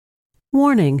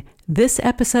Warning, this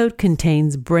episode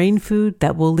contains brain food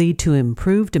that will lead to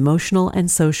improved emotional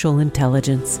and social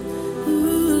intelligence.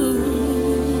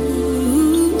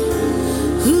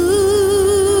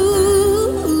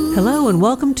 Hello and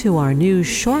welcome to our new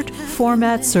short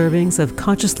format servings of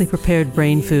consciously prepared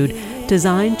brain food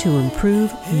designed to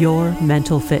improve your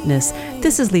mental fitness.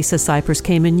 This is Lisa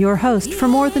Cypers-Kamen, your host. For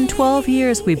more than 12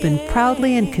 years, we've been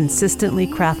proudly and consistently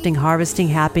crafting harvesting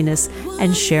happiness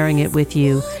and sharing it with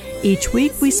you. Each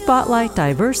week, we spotlight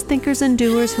diverse thinkers and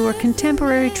doers who are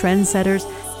contemporary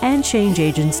trendsetters and change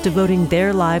agents devoting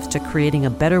their lives to creating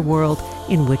a better world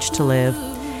in which to live.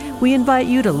 We invite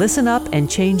you to listen up and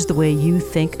change the way you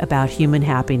think about human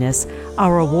happiness.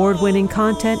 Our award-winning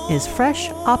content is fresh,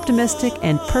 optimistic,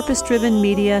 and purpose-driven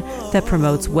media that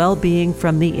promotes well-being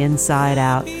from the inside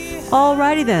out.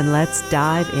 Alrighty then, let's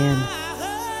dive in.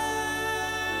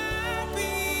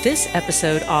 This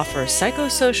episode offers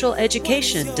psychosocial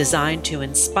education designed to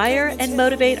inspire and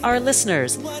motivate our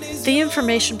listeners. The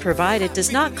information provided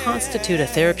does not constitute a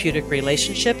therapeutic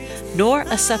relationship nor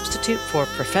a substitute for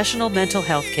professional mental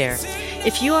health care.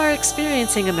 If you are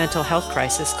experiencing a mental health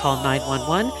crisis, call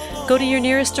 911, go to your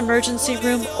nearest emergency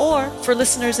room, or for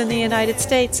listeners in the United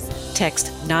States,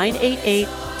 text 988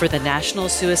 for the National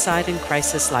Suicide and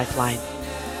Crisis Lifeline.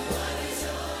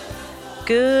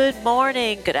 Good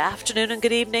morning, good afternoon, and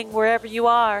good evening, wherever you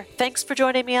are. Thanks for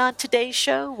joining me on today's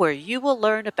show, where you will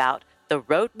learn about the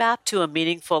roadmap to a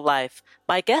meaningful life.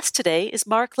 My guest today is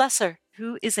Marc Lesser,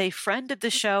 who is a friend of the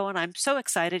show, and I'm so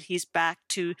excited he's back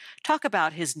to talk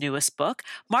about his newest book.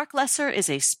 Marc Lesser is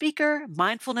a speaker,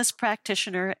 mindfulness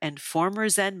practitioner, and former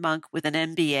Zen monk with an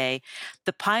MBA,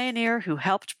 the pioneer who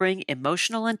helped bring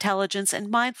emotional intelligence and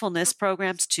mindfulness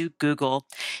programs to Google.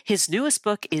 His newest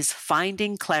book is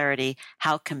Finding Clarity: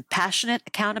 How Compassionate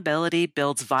Accountability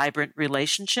Builds Vibrant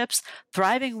Relationships,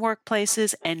 Thriving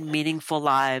Workplaces, and Meaningful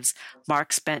Lives.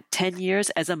 Marc spent 10 years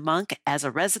as a monk, as a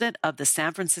resident of the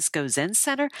San Francisco Zen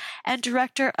Center, and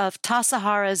director of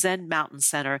Tassajara Zen Mountain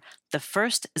Center, the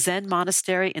first Zen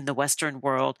monastery in the Western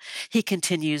world. He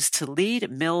continues to lead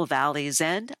Mill Valley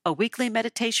Zen, a weekly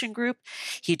meditation group.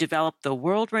 He developed the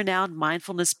world-renowned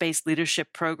mindfulness-based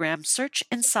leadership program, Search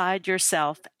Inside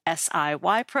Yourself,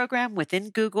 SIY program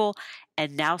within Google,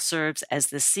 and now serves as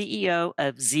the CEO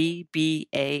of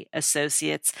ZBA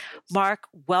Associates. Marc,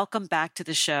 welcome back to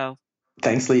the show.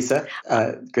 Thanks, Lisa.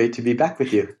 Great to be back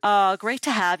with you. Great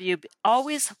to have you.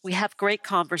 Always, we have great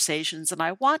conversations, and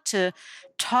I want to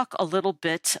talk a little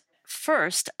bit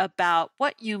first about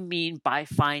what you mean by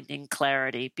finding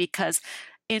clarity, because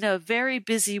in a very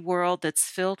busy world that's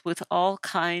filled with all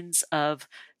kinds of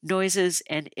noises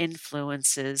and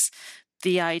influences,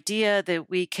 the idea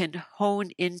that we can hone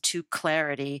into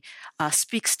clarity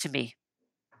speaks to me.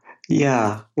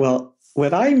 Yeah, well,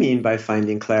 what I mean by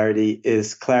finding clarity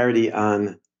is clarity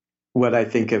on what I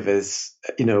think of as,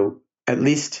 at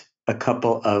least a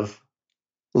couple of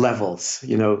levels,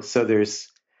 so there's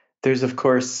of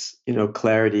course,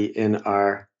 clarity in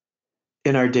our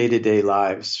day-to-day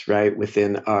lives, right?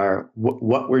 Within our,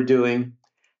 what we're doing,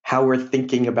 how we're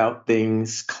thinking about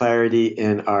things, clarity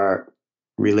in our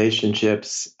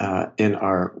relationships, in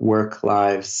our work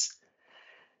lives.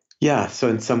 Yeah, so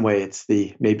in some way, it's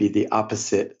maybe the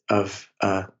opposite of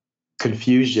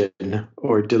confusion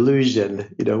or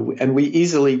delusion, and we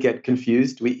easily get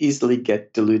confused. We easily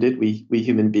get deluded. We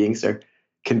human beings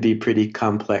can be pretty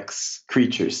complex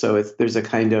creatures. So there's a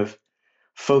kind of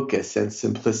focus and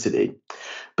simplicity.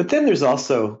 But then there's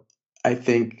also, I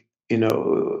think,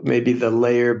 maybe the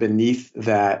layer beneath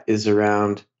that is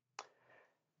around,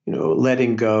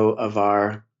 letting go of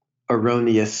our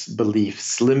erroneous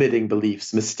beliefs, limiting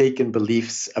beliefs, mistaken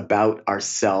beliefs about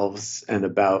ourselves and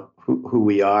about who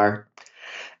we are.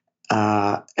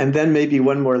 And then maybe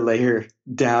one more layer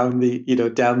down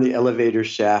the elevator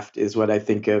shaft is what I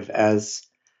think of as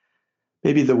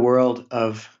maybe the world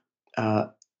of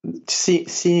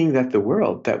seeing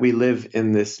that we live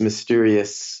in this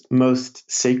mysterious,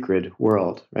 most sacred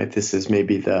world, right? This is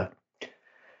maybe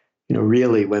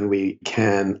really when we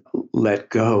can let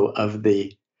go of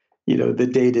the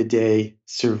day-to-day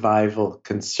survival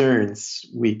concerns,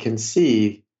 we can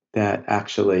see that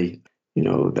actually,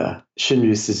 the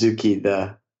Shunryu Suzuki,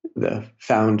 the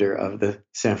founder of the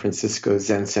San Francisco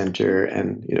Zen Center,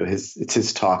 and it's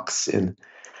his talks in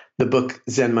the book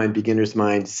Zen Mind, Beginner's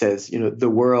Mind, says, the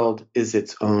world is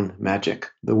its own magic.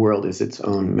 The world is its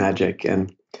own magic,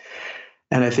 and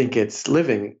I think it's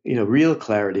living. Real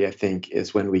clarity, I think,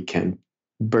 is when we can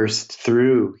burst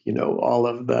through, all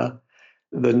of the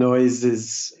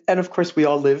noises. And of course, we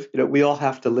all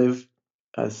have to live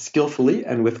skillfully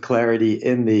and with clarity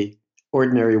in the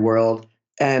ordinary world,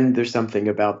 and there's something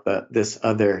about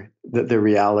the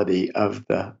reality of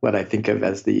the what I think of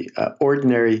as the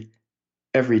ordinary,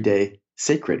 everyday,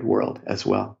 sacred world as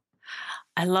well.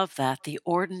 I love that. The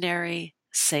ordinary,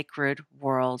 sacred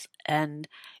world. And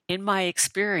in my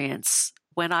experience,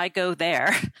 when I go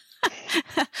there,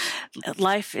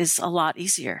 life is a lot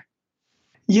easier.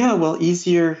 Yeah, well,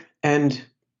 easier,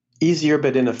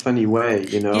 but in a funny way. I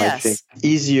think Yes.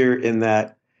 easier in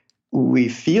that we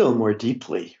feel more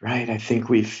deeply, right? I think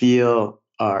we feel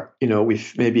we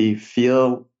maybe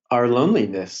feel our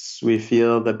loneliness, we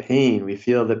feel the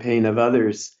pain of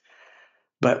others,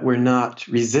 but we're not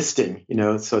resisting,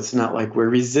 so it's not like we're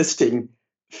resisting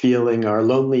feeling our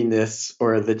loneliness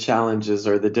or the challenges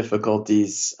or the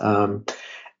difficulties.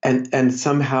 And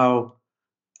somehow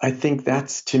I think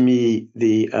that's to me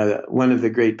the one of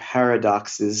the great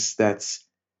paradoxes that's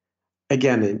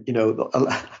again,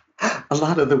 a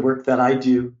lot of the work that I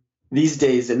do these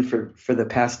days and for the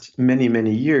past many,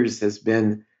 many years has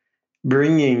been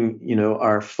bringing,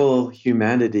 our full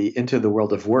humanity into the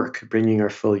world of work, bringing our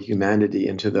full humanity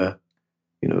into the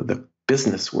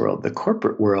business world, the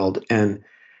corporate world, and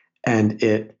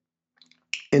it,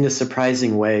 in a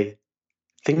surprising way,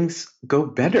 things go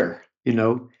better.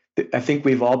 I think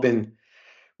we've all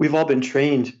been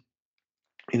trained,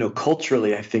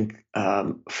 culturally, I think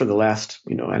for the last,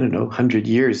 I don't know, 100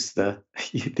 years, the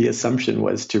assumption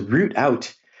was to root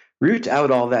out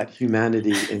all that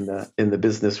humanity in the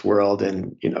business world,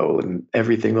 and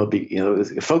everything will be,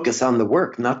 focus on the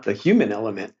work, not the human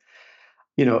element,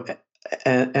 you know,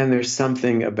 and there's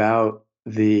something about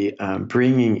the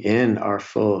bringing in our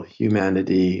full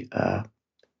humanity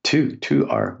to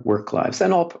our work lives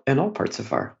and all parts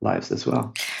of our lives as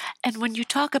well. And when you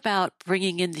talk about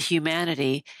bringing in the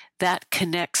humanity, that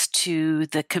connects to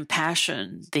the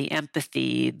compassion, the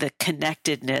empathy, the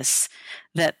connectedness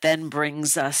that then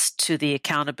brings us to the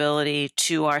accountability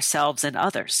to ourselves and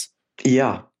others.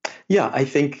 Yeah. Yeah. I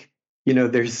think,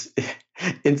 there's,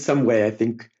 in some way, I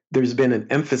think there's been an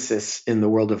emphasis in the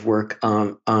world of work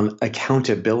on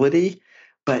accountability,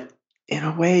 but in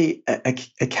a way,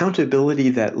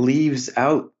 accountability that leaves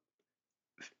out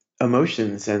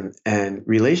emotions and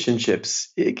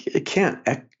relationships. It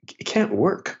can't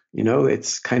work.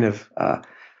 It's kind of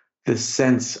this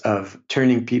sense of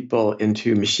turning people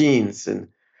into machines. And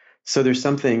so there's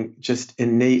something just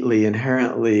innately,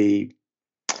 inherently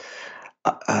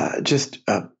just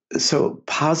so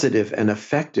positive and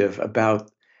effective about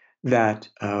that.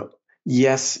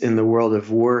 Yes, in the world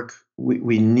of work,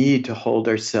 we need to hold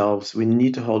ourselves, we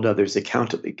need to hold others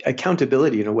accountable.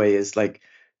 Accountability, in a way, is like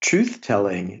truth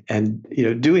telling and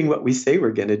doing what we say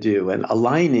we're going to do and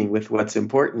aligning with what's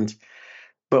important.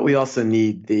 But we also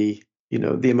need the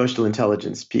emotional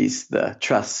intelligence piece, the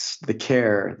trust, the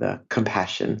care, the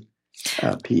compassion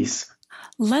piece.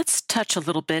 Let's touch a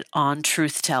little bit on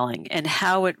truth telling and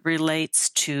how it relates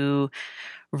to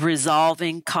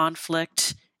resolving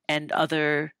conflict and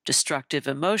other destructive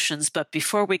emotions. But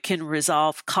before we can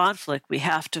resolve conflict, we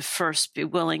have to first be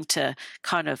willing to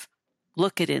kind of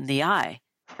look it in the eye,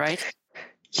 right?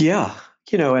 Yeah,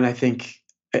 and I think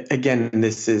again,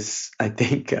 I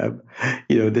think,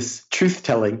 this truth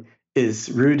telling is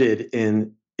rooted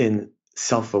in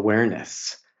self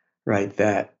awareness, right?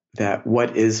 That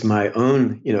what is my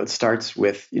own, it starts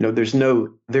with, there's no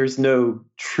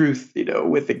truth,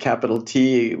 with a capital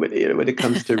T when it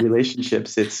comes to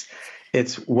relationships.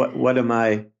 It's what am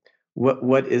I,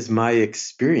 what is my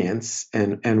experience,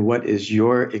 and what is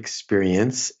your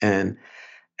experience, and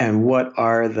what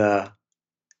are the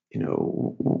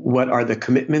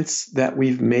commitments that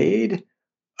we've made?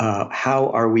 How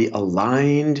are we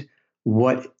aligned?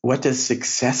 What does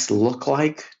success look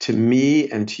like to me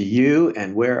and to you?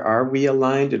 And where are we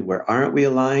aligned and where aren't we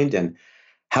aligned? And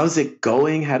how's it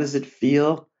going? How does it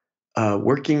feel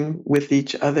working with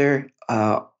each other?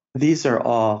 These are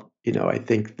all, I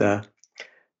think, the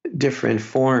different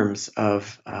forms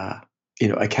of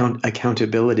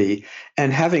accountability,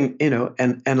 and having,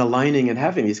 and aligning and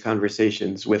having these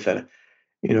conversations with a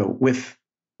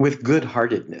with good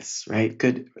heartedness, right?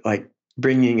 Good, like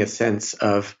bringing a sense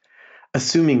of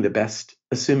assuming the best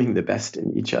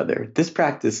in each other. This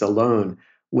practice alone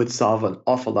would solve an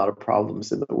awful lot of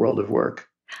problems in the world of work.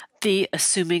 The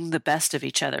assuming the best of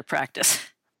each other practice.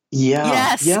 Yeah,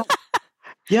 Yes. yeah,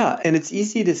 yeah. And it's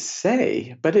easy to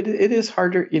say, but it is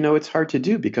harder. It's hard to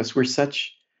do because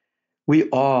we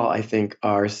all, I think,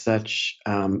 are such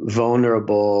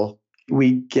vulnerable.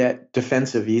 We get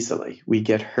defensive easily. We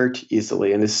get hurt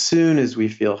easily. And as soon as we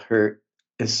feel hurt,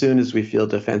 as soon as we feel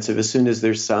defensive, as soon as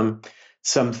there's some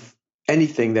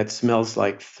anything that smells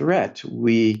like threat,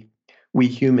 we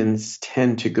humans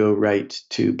tend to go right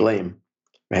to blame,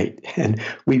 right? And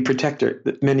we protect our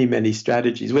many, many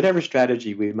strategies, whatever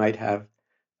strategy we might have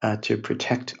to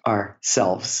protect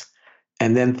ourselves.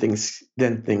 And then things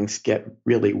get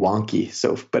really wonky.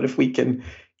 So, but if we can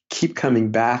keep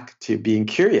coming back to being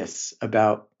curious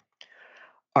about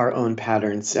our own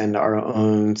patterns and our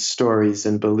own stories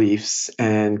and beliefs,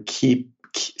 and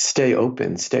stay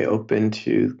open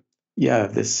to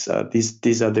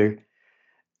these other,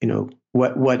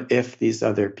 what if these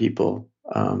other people,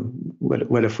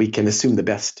 what if we can assume the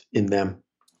best in them?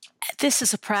 This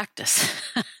is a practice.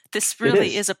 This It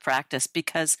really is. is a practice,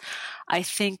 because I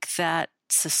think that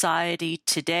society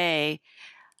today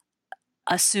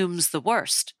assumes the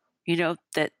worst,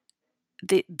 that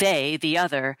the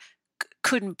other,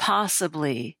 couldn't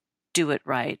possibly do it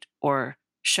right or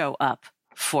show up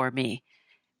for me.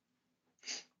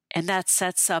 And that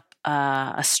sets up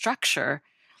a structure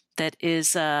that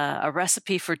is a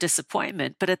recipe for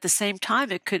disappointment. But at the same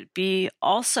time, it could be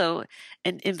also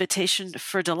an invitation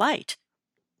for delight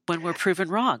when we're proven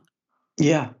wrong.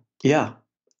 Yeah, yeah.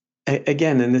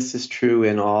 Again, and this is true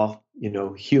in all,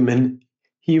 human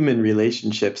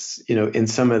relationships. In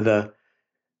some of the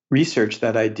research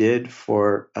that I did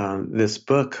for this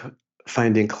book,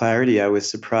 Finding Clarity, I was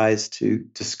surprised to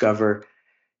discover,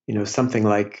 something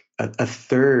like a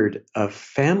third of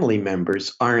family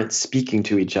members aren't speaking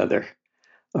to each other,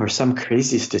 or some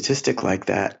crazy statistic like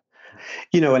that.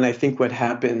 And I think what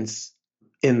happens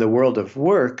in the world of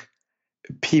work,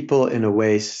 people, in a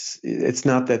way, it's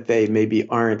not that they maybe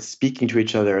aren't speaking to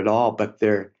each other at all, but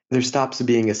there stops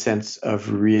being a sense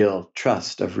of real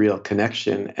trust, of real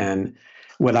connection. And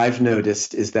what I've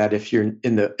noticed is that if you're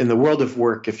in the world of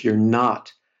work, if you're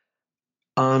not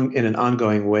in an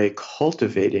ongoing way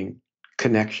cultivating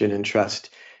connection and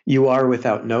trust, you are,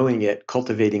 without knowing it,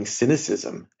 cultivating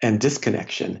cynicism and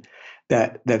disconnection.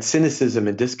 That cynicism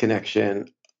and disconnection,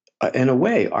 in a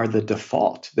way, are the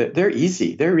default. They're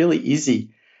easy. They're really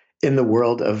easy in the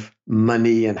world of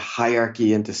money and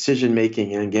hierarchy and decision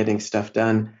making and getting stuff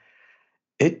done.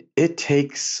 It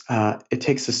takes a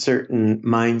certain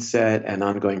mindset and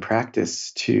ongoing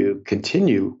practice to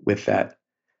continue with that,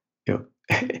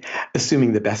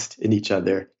 assuming the best in each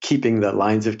other, keeping the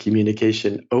lines of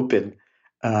communication open,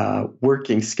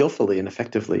 working skillfully and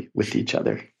effectively with each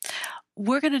other.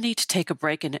 We're going to need to take a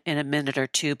break in a minute or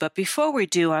two. But before we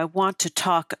do, I want to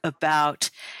talk about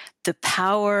the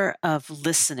power of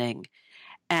listening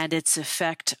and its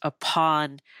effect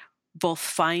upon both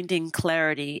finding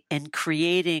clarity and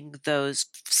creating those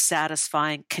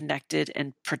satisfying, connected,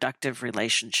 and productive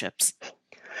relationships.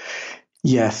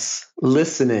 Yes,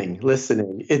 listening.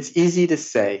 It's easy to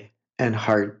say and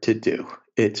hard to do.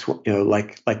 It's,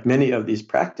 like many of these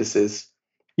practices.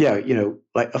 Yeah,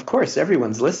 like, of course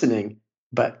everyone's listening,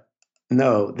 but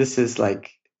no, this is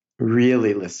like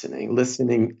really listening.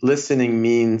 Listening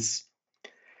means,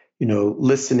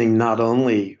 listening not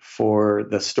only for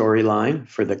the storyline,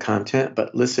 for the content,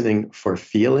 but listening for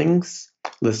feelings,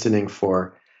 listening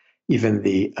for even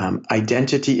the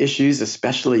identity issues,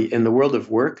 especially in the world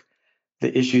of work.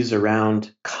 The issues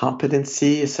around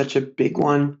competency is such a big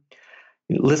one.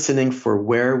 Listening for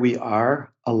where we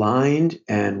are aligned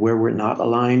and where we're not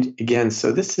aligned. Again,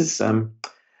 so this is,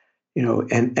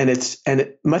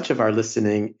 much of our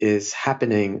listening is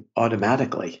happening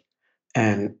automatically.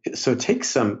 And so it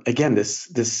takes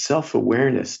this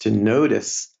self-awareness to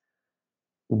notice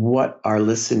what our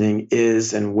listening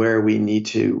is and where we need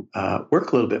to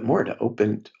work a little bit more to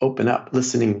open up.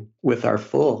 Listening with our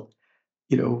full,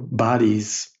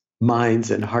 bodies,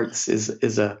 minds, and hearts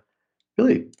is a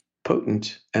really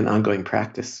potent and ongoing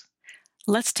practice.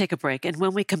 Let's take a break, and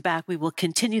when we come back, we will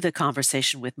continue the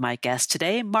conversation with my guest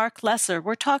today, Marc Lesser.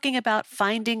 We're talking about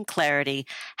finding clarity,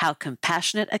 how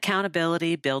compassionate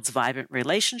accountability builds vibrant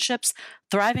relationships,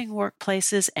 thriving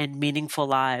workplaces, and meaningful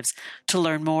lives. To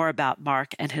learn more about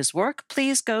Marc and his work,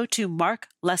 please go to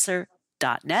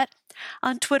marklesser.net.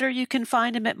 On Twitter, you can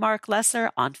find him at Marc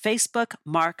Lesser. On Facebook,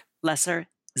 Marc Lesser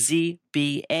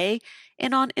ZBA,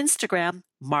 and on Instagram,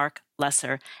 Marc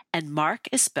Lesser. And Marc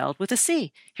is spelled with a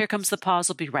C. Here comes the pause.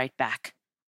 We'll be right back.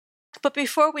 But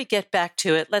before we get back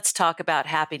to it, let's talk about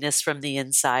happiness from the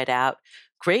inside out.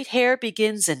 Great hair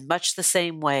begins in much the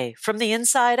same way, from the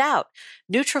inside out.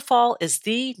 Nutrafol is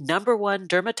the #1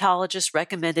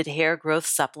 dermatologist-recommended hair growth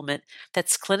supplement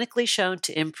that's clinically shown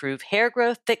to improve hair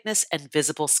growth, thickness, and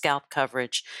visible scalp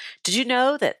coverage. Did you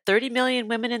know that 30 million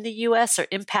women in the U.S. are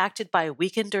impacted by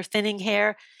weakened or thinning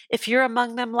hair? If you're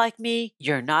among them like me,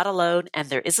 you're not alone, and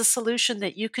there is a solution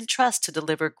that you can trust to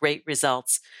deliver great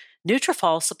results.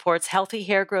 Nutrafol supports healthy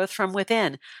hair growth from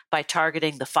within by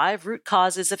targeting the 5 root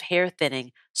causes of hair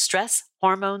thinning: stress,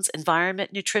 hormones,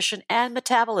 environment, nutrition, and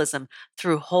metabolism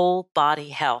through whole body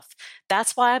health.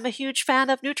 That's why I'm a huge fan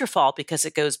of Nutrafol, because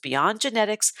it goes beyond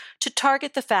genetics to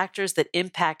target the factors that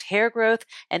impact hair growth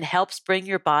and helps bring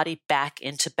your body back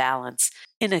into balance.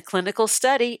 In a clinical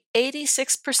study,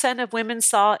 86% of women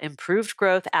saw improved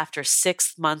growth after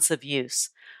 6 months of use.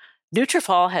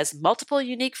 Nutrafol has multiple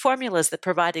unique formulas that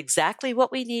provide exactly what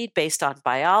we need based on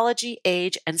biology,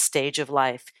 age, and stage of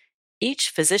life. Each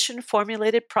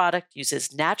physician-formulated product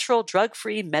uses natural,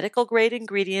 drug-free, medical-grade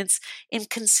ingredients in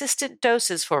consistent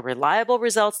doses for reliable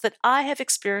results that I have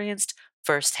experienced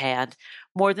firsthand.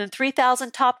 More than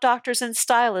 3,000 top doctors and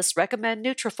stylists recommend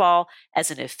Nutrafol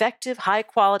as an effective,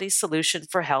 high-quality solution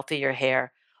for healthier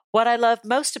hair. What I love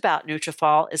most about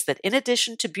Nutrafol is that in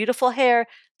addition to beautiful hair,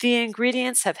 the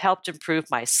ingredients have helped improve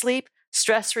my sleep,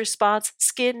 stress response,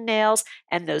 skin, nails,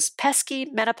 and those pesky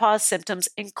menopause symptoms,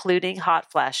 including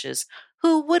hot flashes.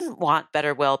 Who wouldn't want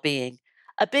better well-being?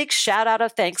 A big shout out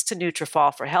of thanks to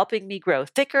Nutrafol for helping me grow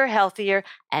thicker, healthier,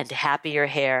 and happier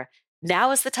hair.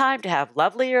 Now is the time to have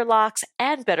lovelier locks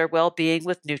and better well-being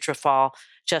with Nutrafol.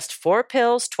 Just 4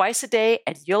 pills twice a day,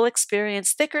 and you'll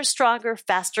experience thicker, stronger,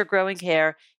 faster-growing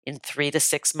hair in 3 to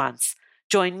 6 months.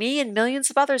 Join me and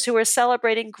millions of others who are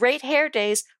celebrating great hair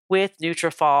days with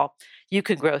Nutrafol. You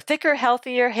can grow thicker,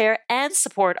 healthier hair and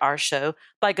support our show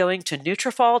by going to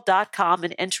Nutrafol.com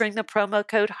and entering the promo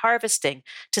code HARVESTING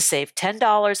to save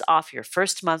 $10 off your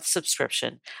first month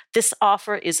subscription. This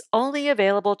offer is only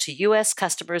available to U.S.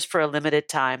 customers for a limited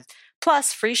time,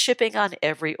 plus free shipping on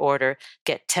every order.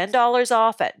 Get $10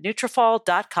 off at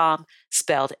Nutrafol.com,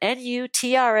 spelled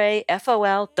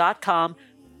Nutrafol.com,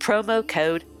 promo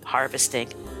code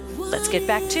HARVESTING. Let's get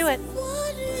back to it.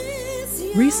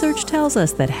 Research tells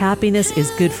us that happiness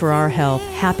is good for our health.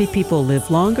 Happy people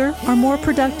live longer, are more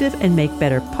productive, and make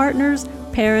better partners,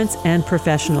 parents, and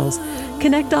professionals.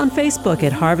 Connect on Facebook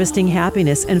at Harvesting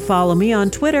Happiness and follow me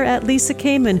on Twitter at Lisa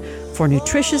Kamen for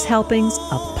nutritious helpings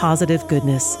of positive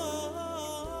goodness.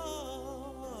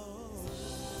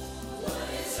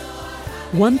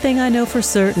 One thing I know for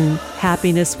certain,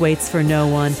 happiness waits for no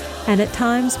one, and at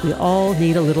times we all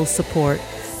need a little support.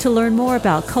 To learn more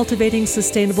about cultivating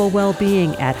sustainable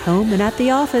well-being at home and at the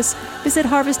office, visit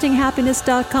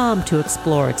harvestinghappiness.com to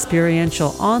explore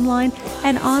experiential online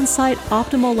and on-site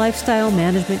optimal lifestyle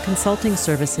management consulting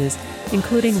services,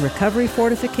 including recovery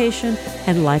fortification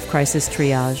and life crisis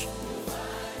triage.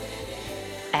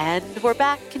 And we're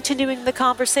back, continuing the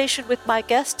conversation with my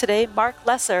guest today, Marc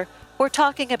Lesser. We're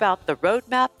talking about the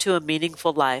roadmap to a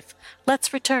meaningful life.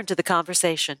 Let's return to the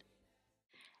conversation.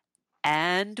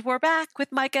 And we're back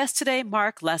with my guest today,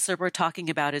 Marc Lesser. We're talking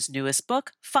about his newest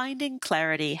book, Finding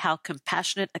Clarity: How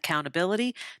Compassionate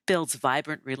Accountability Builds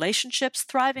Vibrant Relationships,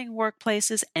 Thriving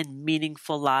Workplaces, and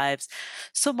Meaningful Lives.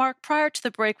 So, Marc, prior to the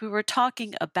break, we were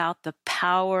talking about the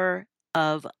power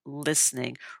of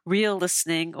listening, real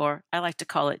listening, or I like to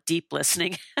call it deep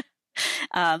listening,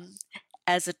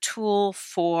 as a tool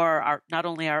for not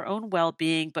only our own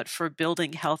well-being, but for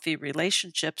building healthy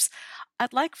relationships.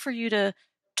 I'd like for you to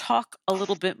talk a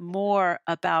little bit more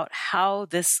about how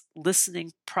this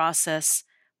listening process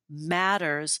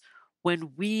matters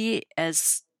when we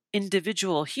as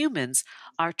individual humans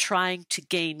are trying to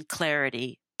gain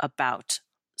clarity about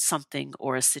something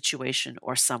or a situation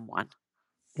or someone.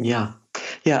 Yeah.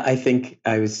 I think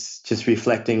I was just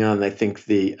reflecting on, I think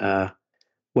the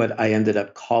what I ended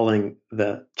up calling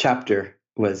the chapter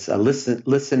was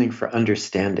listening for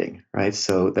understanding, right?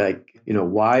 So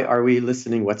why are we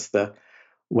listening? What's the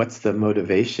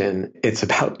motivation? It's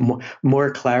about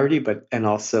more clarity, and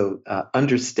also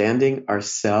understanding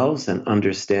ourselves and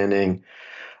understanding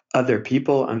other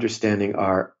people, understanding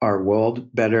our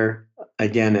world better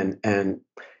again, and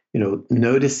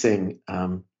noticing.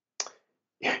 I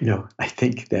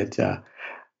think that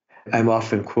I'm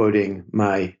often quoting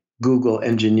my Google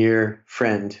engineer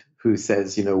friend who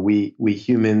says, we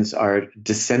humans are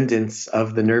descendants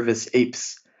of the nervous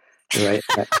apes, right?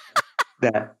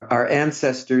 that our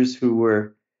ancestors who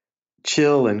were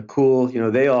chill and cool,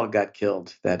 they all got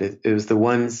killed. That it was the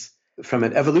ones from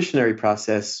an evolutionary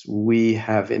process, we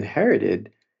have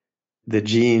inherited the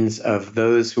genes of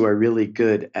those who are really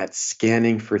good at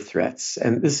scanning for threats.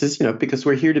 And this is, because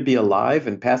we're here to be alive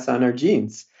and pass on our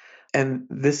genes. And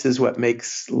this is what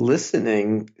makes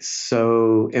listening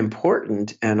so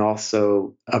important, and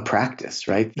also a practice,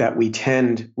 right? That we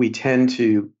tend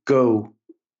to go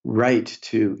right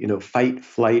to, fight,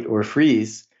 flight, or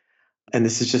freeze. And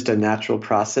this is just a natural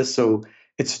process. So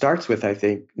it starts with, I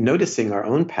think, noticing our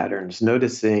own patterns,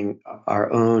 noticing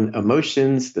our own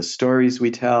emotions, the stories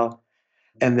we tell,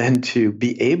 and then to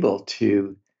be able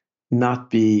to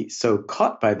not be so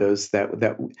caught by those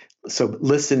so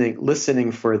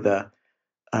listening for the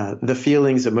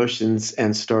feelings, emotions,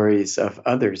 and stories of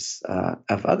others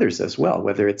as well.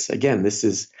 Whether it's, again, this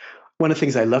is one of the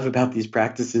things I love about these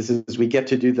practices is we get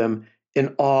to do them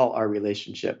in all our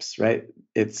relationships, right?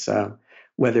 It's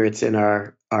whether it's in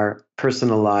our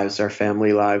personal lives, our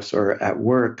family lives, or at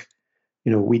work.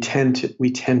 We tend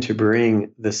to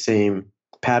bring the same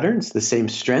patterns, the same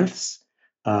strengths,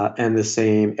 and the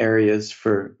same areas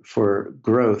for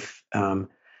growth. And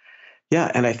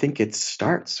I think it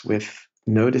starts with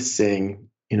noticing,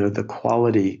 the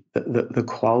quality, the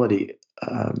quality,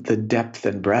 the depth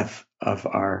and breadth of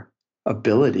our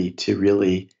ability to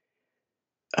really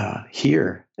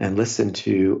hear and listen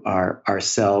to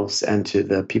ourselves and to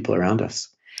the people around us.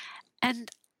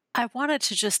 And I wanted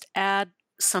to just add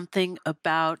something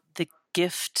about the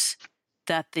gift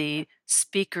that the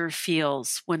speaker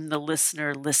feels when the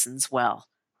listener listens well.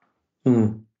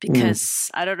 Because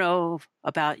I don't know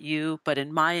about you, but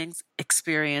in my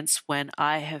experience, when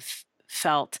I have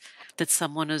felt that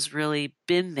someone has really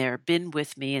been there, been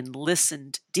with me, and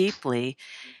listened deeply,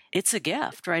 it's a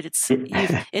gift, right? It's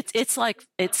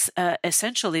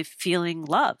essentially feeling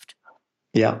loved.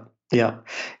 Yeah, yeah,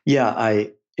 yeah.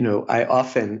 I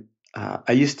often,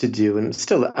 I used to do, and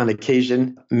still on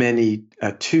occasion, many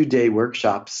 2-day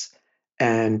workshops.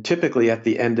 And typically at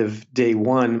the end of day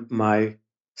one, my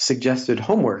suggested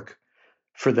homework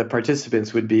for the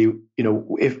participants would be,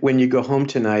 if when you go home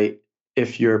tonight,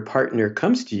 if your partner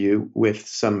comes to you with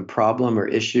some problem or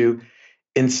issue,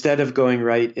 instead of going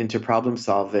right into problem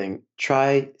solving,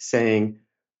 try saying,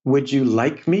 would you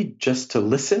like me just to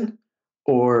listen,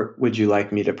 or would you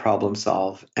like me to problem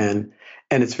solve? And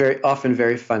it's very often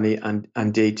very funny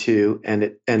on day two,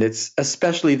 and it's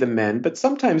especially the men, but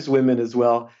sometimes women as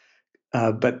well.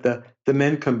 But the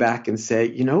men come back and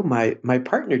say, my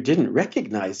partner didn't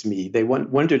recognize me. They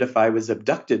wondered if I was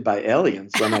abducted by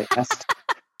aliens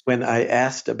when I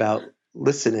asked about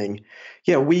listening.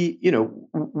 Yeah,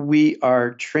 we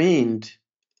are trained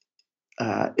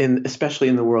especially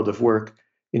in the world of work,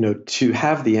 to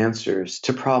have the answers,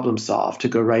 to problem solve, to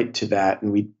go right to that,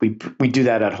 and we do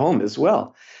that at home as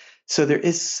well. So there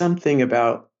is something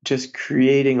about just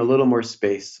creating a little more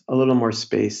space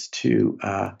to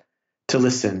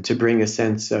listen, to bring a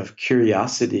sense of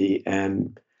curiosity,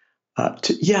 and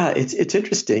it's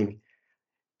interesting.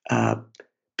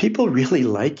 People really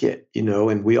like it,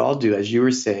 and we all do, as you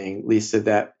were saying, Lisa,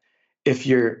 that if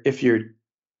you're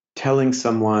telling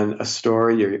someone a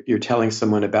story, or you're telling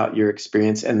someone about your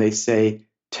experience, and they say,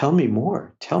 tell me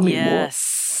more,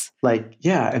 Yes. like,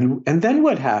 yeah, and then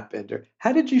what happened, or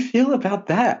how did you feel about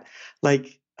that?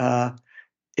 Like,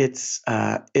 it's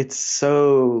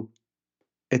so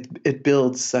it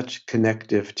builds such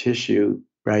connective tissue,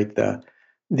 right? The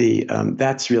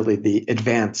That's really the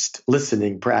advanced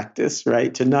listening practice,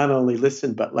 right? To not only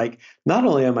listen, but like, not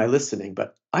only am I listening,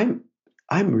 but I'm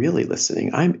really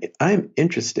listening. I'm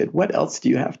interested. What else do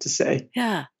you have to say?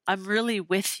 Yeah, I'm really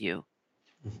with you.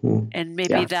 Mm-hmm. And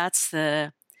maybe Yeah. that's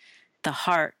the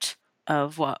heart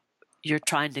of what you're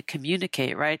trying to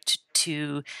communicate, right?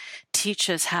 To teach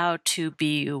us how to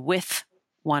be with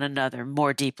one another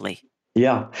more deeply.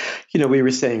 Yeah. We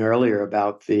were saying earlier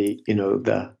about the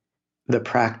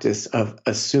practice of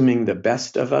assuming the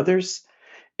best of others.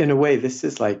 In a way, this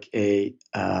is like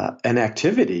an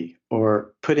activity,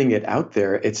 or putting it out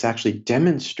there. It's actually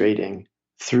demonstrating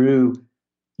through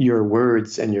your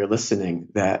words and your listening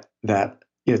that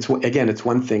it's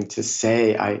one thing to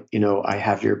say, I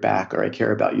have your back, or I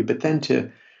care about you, but then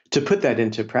to put that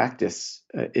into practice,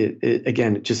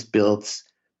 it just builds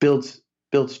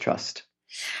trust.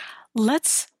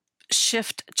 Let's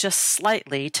shift just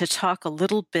slightly to talk a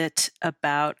little bit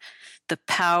about the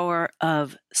power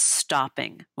of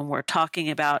stopping when we're talking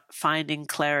about finding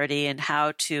clarity and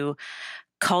how to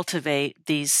cultivate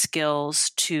these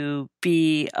skills to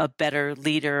be a better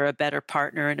leader, a better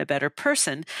partner, and a better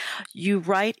person. You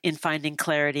write in Finding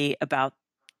Clarity about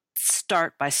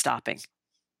start by stopping.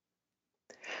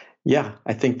 Yeah,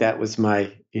 I think that was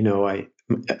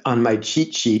on my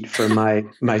cheat sheet for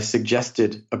my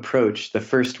suggested approach. The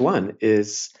first one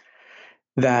is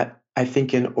that I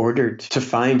think in order to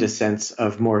find a sense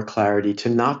of more clarity, to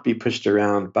not be pushed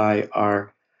around by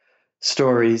our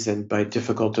stories and by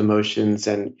difficult emotions,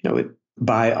 and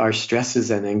by our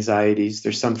stresses and anxieties,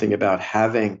 there's something about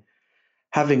having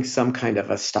some kind of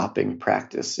a stopping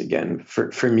practice. Again,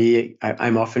 for me,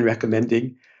 I'm often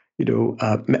recommending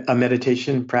a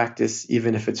meditation practice,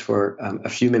 even if it's for a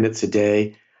few minutes a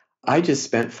day. I just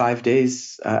spent 5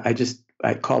 days.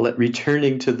 I call it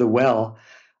returning to the well.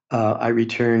 I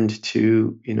returned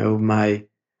to my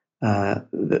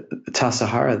the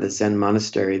Tassajara, the Zen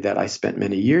monastery that I spent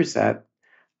many years at.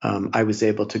 I was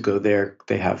able to go there.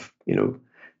 They have you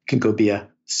can go be a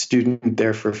student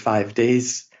there for 5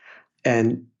 days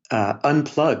and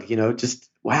unplug. Just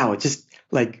wow, just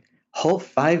like whole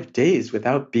 5 days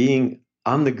without being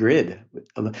on the grid.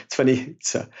 It's funny.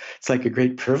 It's like a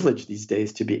great privilege these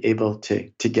days to be able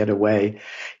to get away.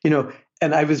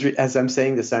 And as I'm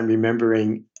saying this, I'm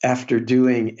remembering after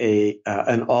doing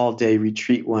an all-day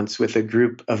retreat once with a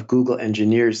group of Google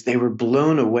engineers, they were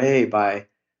blown away by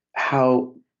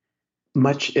how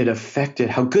much it affected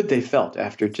how good they felt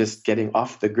after just getting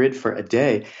off the grid for a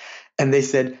day. And they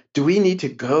said, do we need to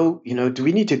go, do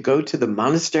we need to go to the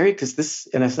monastery?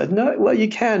 And I said, no, well, you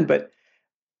can, but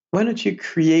why don't you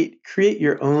create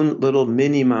your own little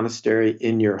mini monastery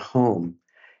in your home?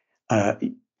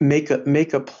 Make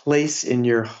a place in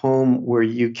your home where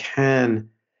you can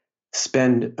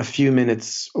spend a few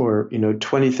minutes or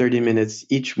 20, 30 minutes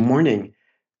each morning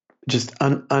just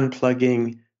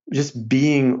unplugging, just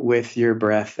being with your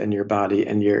breath and your body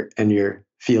and your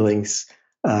feelings.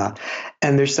 And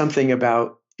there's something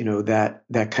about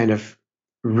that kind of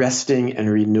resting and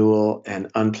renewal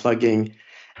and unplugging.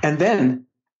 And then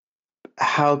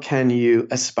how can you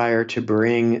aspire to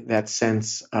bring that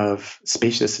sense of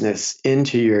spaciousness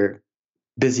into your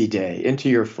busy day, into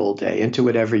your full day, into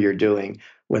whatever you're doing,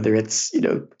 whether it's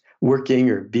working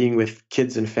or being with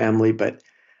kids and family. But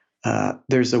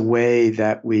there's a way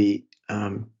that we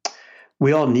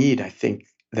all need, I think,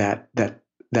 that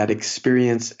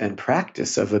experience and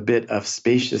practice of a bit of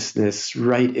spaciousness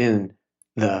right in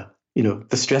the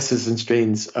stresses and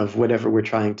strains of whatever we're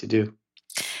trying to do.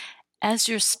 As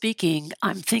you're speaking,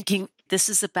 I'm thinking this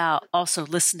is about also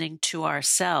listening to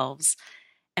ourselves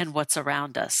and what's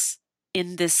around us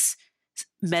in this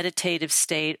meditative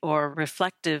state or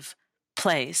reflective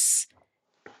place.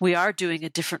 We are doing a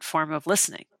different form of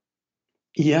listening.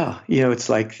 Yeah, it's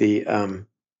like the I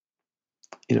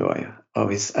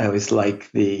always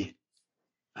like the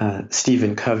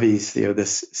Stephen Covey's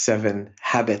this 7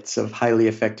 habits of highly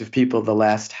effective people. The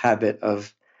last habit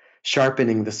of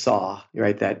sharpening the saw,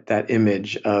 right? That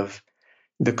image of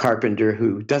the carpenter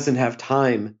who doesn't have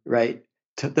time, right?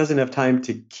 Doesn't have time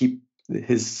to keep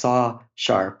his saw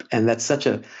sharp, and that's such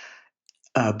a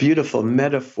beautiful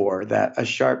metaphor that a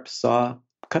sharp saw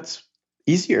cuts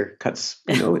easier,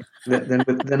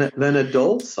 than a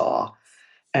dull saw.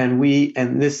 And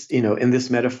in this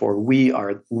metaphor, we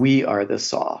are the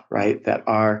saw, right? That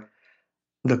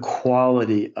the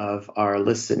quality of our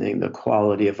listening, the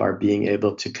quality of our being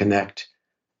able to connect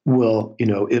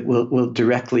it will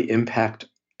directly impact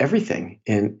everything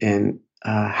in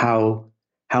how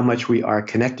much we are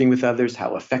connecting with others,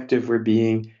 how effective we're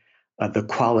being, the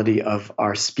quality of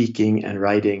our speaking and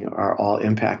writing are all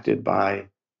impacted by.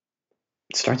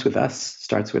 It starts with us,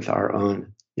 starts with our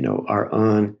own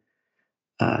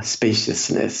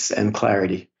spaciousness and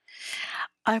clarity.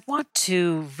 I want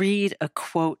to read a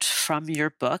quote from your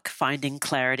book, Finding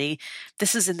Clarity.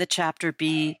 This is in the chapter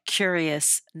Be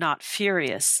Curious, Not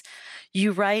Furious.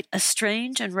 You write, a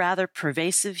strange and rather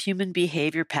pervasive human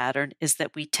behavior pattern is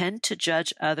that we tend to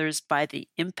judge others by the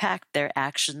impact their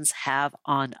actions have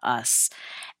on us.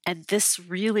 And this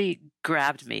really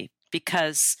grabbed me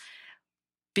because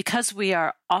we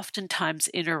are oftentimes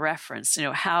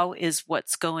interreferenced. How is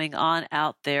what's going on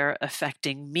out there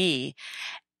affecting me?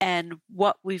 And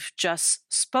what we've just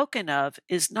spoken of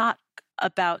is not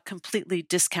about completely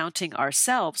discounting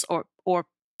ourselves or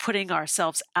putting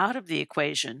ourselves out of the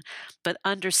equation, but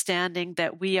understanding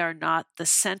that we are not the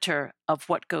center of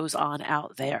what goes on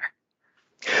out there.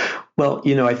 Well,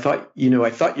 I thought you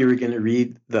were going to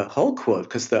read the whole quote,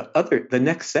 because the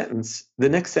next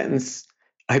sentence,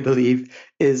 I believe,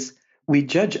 is we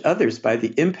judge others by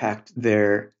the impact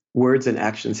their words and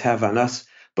actions have on us,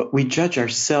 but we judge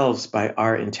ourselves by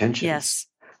our intentions. Yes.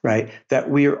 Right? That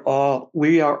we are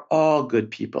all good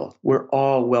people. We're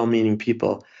all well-meaning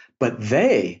people, but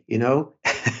they,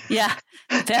 yeah,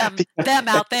 them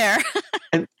out there.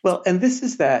 And this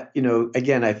is that,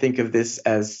 again, I think of this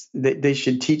as they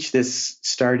should teach this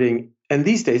starting, and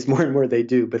these days more and more they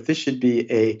do, but this should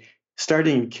be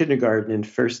starting in kindergarten and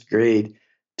first grade,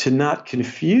 to not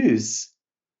confuse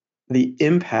the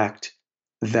impact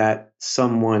that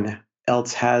someone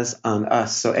else has on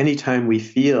us. So anytime we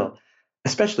feel,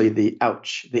 especially the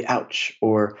ouch,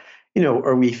 or,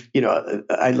 or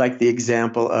I like the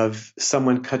example of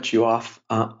someone cut you off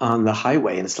on the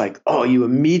highway, and it's like, oh, you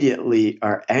immediately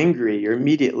are angry. You're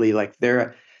immediately like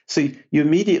so you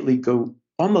immediately go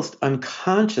almost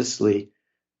unconsciously.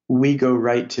 We go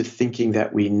right to thinking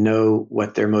that we know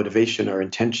what their motivation or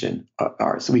intention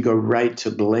are. So we go right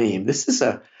to blame. This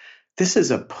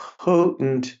is a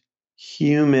potent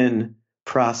human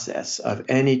process of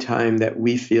any time that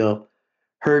we feel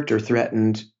hurt or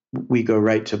threatened, we go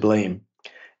right to blame.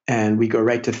 And we go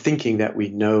right to thinking that we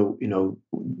know,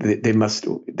 they must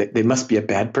be a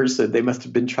bad person. They must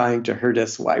have been trying to hurt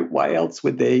us. Why else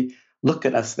would they look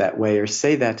at us that way or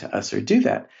say that to us or do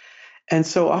that? And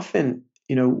so often,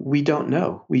 we don't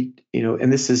know.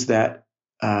 And this is that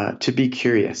to be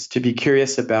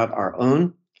curious about our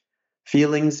own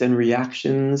feelings and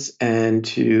reactions, and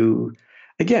to,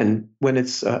 again, when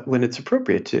it's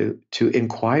appropriate, to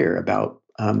inquire about.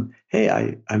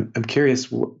 Hey, I'm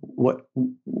curious.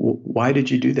 Why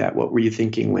did you do that? What were you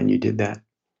thinking when you did that?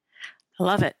 I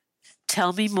love it.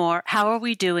 Tell me more. How are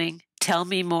we doing? Tell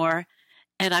me more.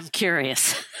 And I'm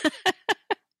curious.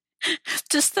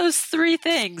 Just those three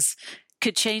things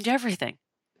could change everything.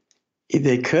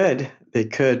 They could,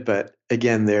 but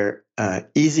again, they're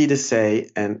easy to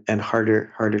say and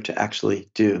harder to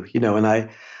actually do. And I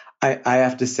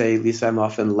have to say, Lisa, I'm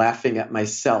often laughing at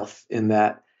myself in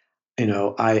that.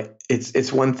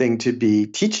 It's one thing to be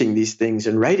teaching these things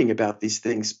and writing about these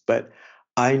things, but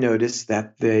I notice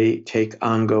that they take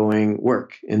ongoing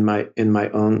work in my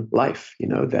own life.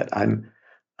 That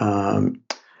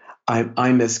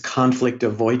I'm as conflict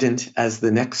avoidant as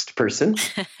the next person,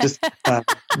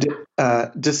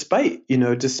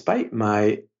 despite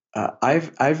my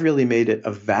I've really made it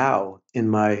a vow in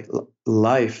my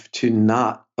life to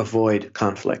not avoid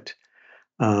conflict.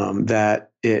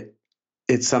 That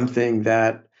it's something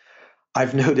that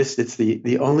I've noticed it's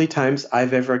the only times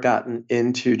I've ever gotten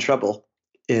into trouble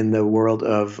in the world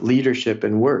of leadership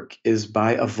and work is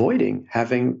by avoiding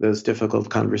having those difficult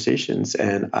conversations.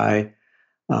 And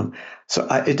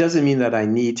it doesn't mean that I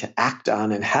need to act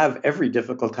on and have every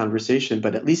difficult conversation,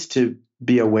 but at least to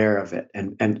be aware of it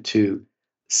and to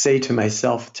say to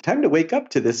myself, time to wake up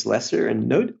to this, Lesser, and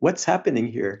note what's happening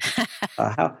here.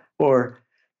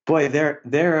 Boy,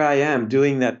 there I am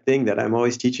doing that thing that I'm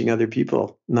always teaching other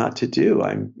people not to do.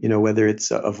 I'm, whether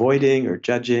it's avoiding or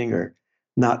judging or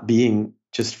not being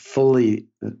just fully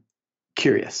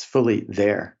curious, fully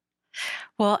there.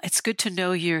 Well, it's good to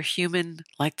know you're human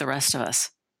like the rest of us.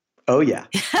 Oh, yeah.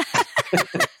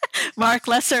 Marc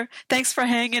Lesser, thanks for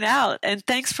hanging out, and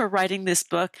thanks for writing this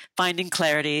book, Finding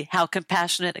Clarity: How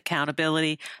Compassionate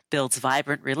Accountability Builds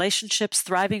Vibrant Relationships,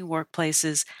 Thriving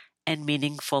Workplaces, and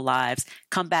Meaningful Lives.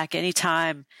 Come back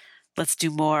anytime. Let's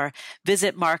do more.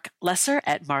 Visit Marc Lesser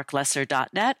at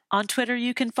marklesser.net. On Twitter,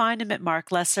 you can find him at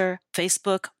Marc Lesser,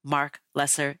 Facebook, Marc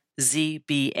Lesser,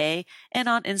 ZBA, and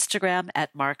on Instagram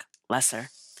at Marc Lesser.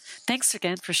 Thanks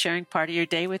again for sharing part of your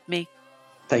day with me.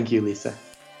 Thank you, Lisa.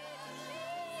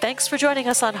 Thanks for joining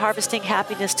us on Harvesting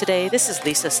Happiness today. This is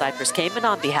Lisa Cypers Kamen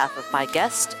on behalf of my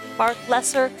guest, Marc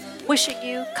Lesser, wishing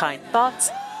you kind thoughts,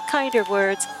 kinder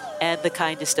words, and the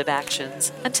kindest of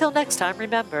actions. Until next time,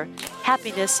 remember,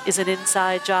 happiness is an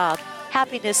inside job.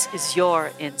 Happiness is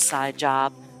your inside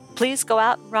job. Please go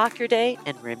out and rock your day,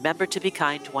 and remember to be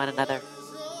kind to one another.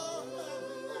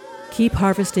 Keep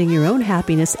harvesting your own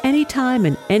happiness anytime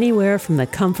and anywhere from the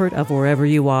comfort of wherever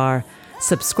you are.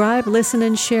 Subscribe, listen,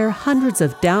 and share hundreds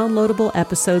of downloadable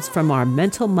episodes from our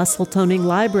mental muscle toning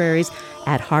libraries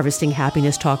at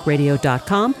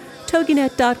harvestinghappinesstalkradio.com,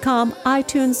 toginet.com,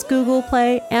 iTunes, Google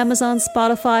Play, Amazon,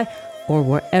 Spotify, or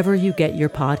wherever you get your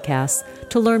podcasts.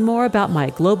 To learn more about my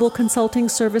global consulting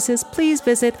services, please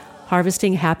visit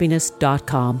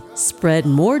harvestinghappiness.com. Spread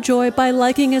more joy by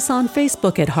liking us on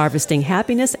Facebook at Harvesting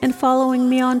Happiness and following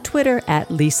me on Twitter at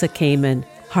Lisa Kamen.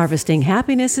 Harvesting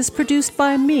Happiness is produced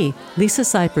by me, Lisa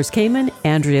Cypers Kamen,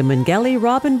 Andrea Mungeli,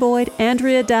 Robin Boyd,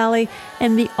 Andrea Daly,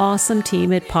 and the awesome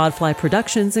team at Podfly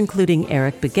Productions, including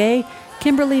Eric Begay,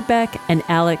 Kimberly Beck, and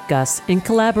Alec Gus, in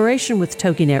collaboration with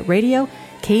TogiNet Radio,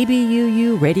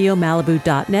 KBUU,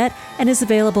 RadioMalibu.net, and is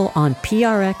available on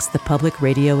PRX, the Public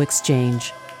Radio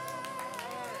Exchange.